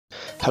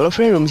Hello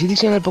friend, রুমজিদি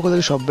channel পক্ষ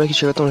থেকে সবাইকে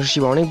স্বাগতম।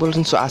 অনেক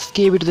বলছেন। সো আজকে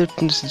এই ভিডিওতে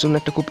জন্য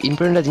একটা খুব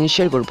ইম্পর্টেন্ট জিনিস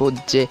শেয়ার করবো,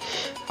 যে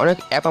অনেক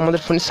অ্যাপ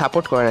আমাদের ফোনে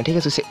সাপোর্ট করে না, ঠিক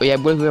আছে? ওই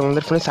অ্যাপগুলো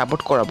আমাদের ফোনে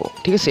সাপোর্ট করাবো,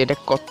 ঠিক আছে? এটা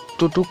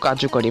কতটুকু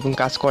কার্যকরী এবং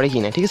কাজ করে কি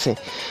না, ঠিক আছে?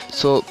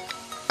 সো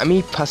আমি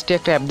ফার্স্টে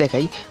একটা অ্যাপ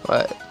দেখাই,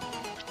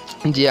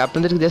 যে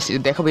আপনাদেরকে জাস্ট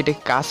দেখাবো এটা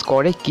কাজ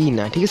করে কি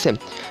না, ঠিক আছে?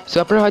 সো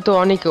আপনারা হয়তো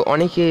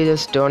অনেকে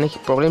জাস্ট অনেক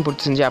প্রবলেম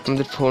পড়তেছেন যে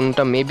আপনাদের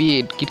ফোনটা মেবি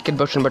কিটক্যাট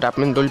ভার্সন, বাট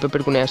আপনি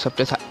ললিপপের কোনো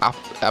সফটওয়্যার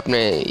আপনি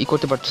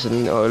করতে পারতেছেন,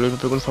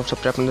 ললিপপের কোনো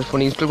সফটওয়্যার আপনাদের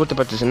ফোনে ইনস্টল করতে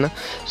পারতেছেন না।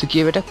 সো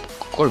কীভাবে এটা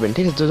করবেন,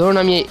 ঠিক আছে? তো ধরুন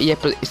আমি এই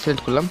অ্যাপটা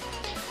সিলেক্ট করলাম,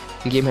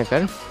 গেম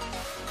হ্যাকার।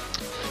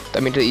 তো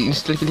আমি এটা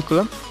ইনস্টল ক্লিক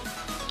করলাম।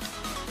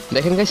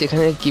 দেখেন গাইস,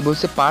 এখানে কী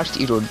বলছে, পার্টস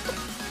ইরোড,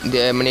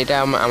 মানে এটা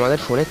আমাদের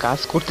ফোনে কাজ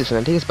করতেছে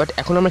না, ঠিক আছে? বাট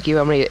এখন আমরা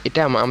কীভাবে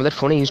এটা আমাদের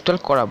ফোনে ইনস্টল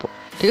করাবো,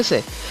 ঠিক আছে?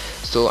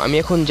 সো আমি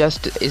এখন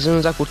জাস্ট এই জন্য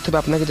যা করতে হবে,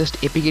 আপনাকে জাস্ট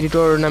এপিক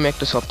এডিটর নামে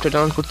একটা সফটওয়্যার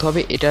ডাউনলোড করতে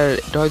হবে। এটা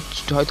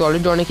হয়তো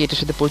অলরেডি অনেকে এটার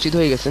সাথে পরিচিত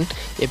হয়ে গেছেন,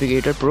 এপিক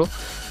এডিটর প্রো।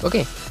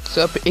 ওকে, সো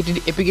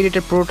এপিক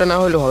এডিটর প্রোটা না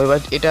হলেও হবে,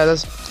 বাট এটা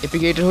জাস্ট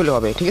এপিক এডিটর হলে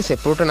হবে, ঠিক আছে?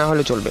 প্রোটা না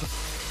হলে চলবে।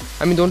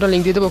 আমি দুটো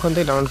লিঙ্ক দিয়ে দেবো, ওখান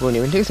থেকে ডাউনলোড করে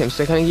নেবেন, ঠিক আছে? সো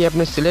এখানে গিয়ে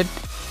আপনি সিলেক্ট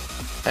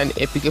অ্যান্ড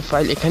এপিকে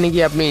ফাইল, এখানে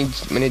গিয়ে আপনি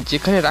মানে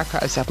যেখানে রাখা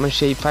আছে আপনার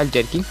সেই ফাইলটা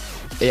আর কি,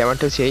 এই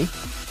আমারটা সেই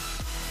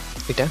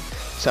এটা।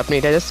 সো আপনি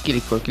এটা জাস্ট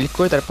ক্লিক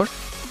করে তারপর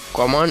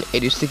কমান্ড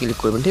এডিটসে ক্লিক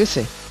করবেন, ঠিক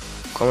আছে?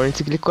 কমান্ড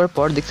এডিটসে ক্লিক করার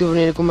পর দেখতে পাবেন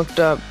এরকম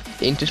একটা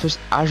ইন্টারফেস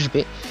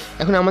আসবে।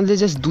 এখন আমাদের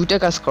জাস্ট দুইটা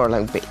কাজ করা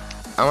লাগবে,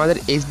 আমাদের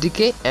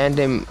এইচডিকে অ্যান্ড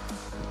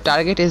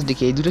টার্গেট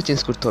এইচডিকে, এই দুটো চেঞ্জ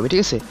করতে হবে,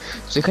 ঠিক আছে?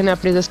 সো এখানে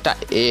আপনি জাস্ট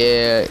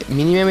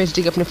মিনিমাম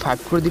এইচডিকে আপনি 5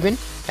 করে দিবেন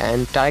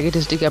অ্যান্ড টার্গেট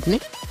এইচডিকে আপনি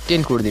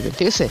 10 করে দিবেন,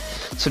 ঠিক আছে?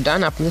 সো ডান,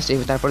 আপনি জাস্ট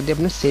তারপর দিয়ে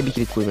আপনি সেভে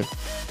ক্লিক করবেন।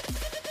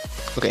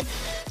 ওকে,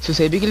 সো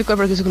সেভে ক্লিক করার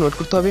পর কিছুক্ষণ নোট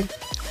করতে হবে।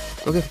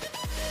 ওকে,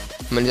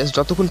 মানে জাস্ট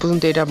যতক্ষণ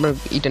পর্যন্ত এটা আপনার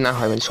এটা না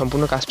হয়, মানে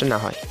সম্পূর্ণ কাজটা না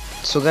হয়।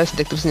 সো গাইস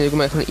দেখতে পাচ্ছেন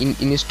এরকম এখন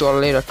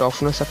ইনস্টলের একটা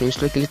অপশন আছে, আপনি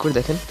ইনস্টলে ক্লিক করে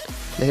দেখেন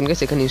গাইস,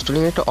 এখানে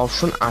ইনস্টলিং একটা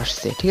অপশন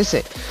আসছে, ঠিক আছে?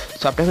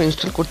 সো আপনি এখন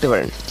ইনস্টল করতে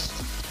পারেন।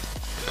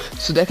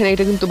 সো দেখেন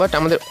এটা কিন্তু, বাট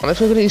আমাদের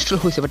ফোনে ইনস্টল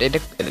হয়েছে, বাট এটা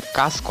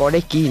কাজ করে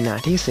কি না,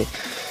 ঠিক আছে?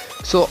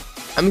 সো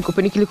আমি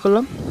ওপেনে ক্লিক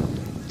করলাম,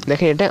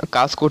 দেখেন এটা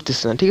কাজ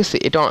করতেছে না, ঠিক আছে?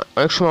 এটা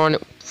অনেক সময়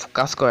অনেক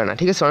কাজ করে না,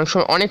 ঠিক আছে? অনেক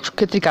সময় অনেক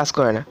ক্ষেত্রে কাজ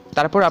করে না।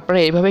 তারপর আপনারা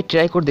এইভাবে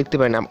ট্রাই করে দেখতে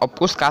পারেন।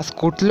 অফকোর্স কাজ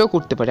করলেও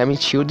করতে পারে, আমি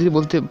শিওর দিয়ে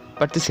বলতে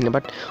পারতেছি না,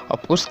 বাট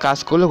অফকোর্স কাজ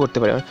করলেও করতে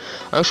পারে।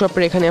 অনেক সময়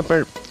আপনার এখানে আপনার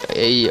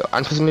এই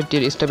আনফর্চুনেটলি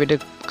স্টাফ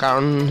এটার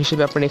কারণ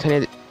হিসেবে আপনার এখানে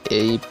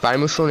এই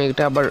পারমিশন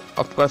এটা আবার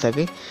অফ করা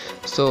থাকে।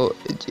 সো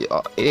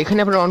এখানে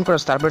আপনার অন করা,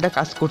 তারপর এটা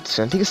কাজ করতেছে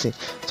না, ঠিক আছে?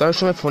 তো অনেক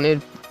সময় ফোনের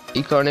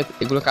এই কারণে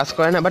এগুলো কাজ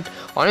করে না, বাট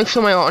অনেক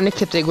সময় অনেক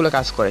ক্ষেত্রে এগুলো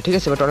কাজ করে, ঠিক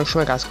আছে? বাট অনেক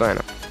সময় কাজ করে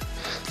না।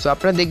 সো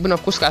আপনারা দেখবেন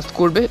অফকোর্স কাজ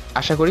করবে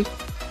আশা করি।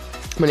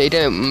 মানে এটা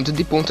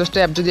যদি 50টা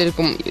অ্যাপ, যদি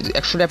এরকম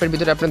 100টা অ্যাপের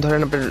ভিতরে আপনার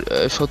ধরেন আপনার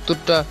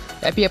 70টা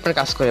অ্যাপই আপনার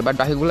কাজ করে, বাট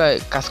বাকিগুলো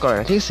কাজ করে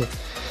না, ঠিক আছে?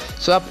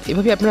 সো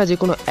এভাবে আপনারা যে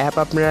কোনো অ্যাপ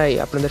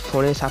আপনাদের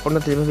ফোনে সাপোর্ট না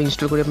এভাবে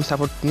ইনস্টল করে আপনি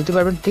সাপোর্ট নিতে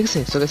পারবেন, ঠিক আছে?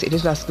 সো গাইস, এটা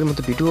ছিল আজকের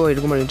মতো ভিডিও।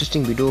 এরকম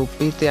ইন্টারেস্টিং ভিডিও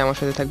পেতে আমার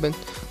সাথে থাকবেন।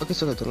 ওকে,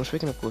 সো ধন্যবাদ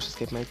সবাইকে,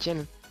 সাবস্ক্রাইব মাই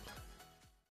চ্যানেল।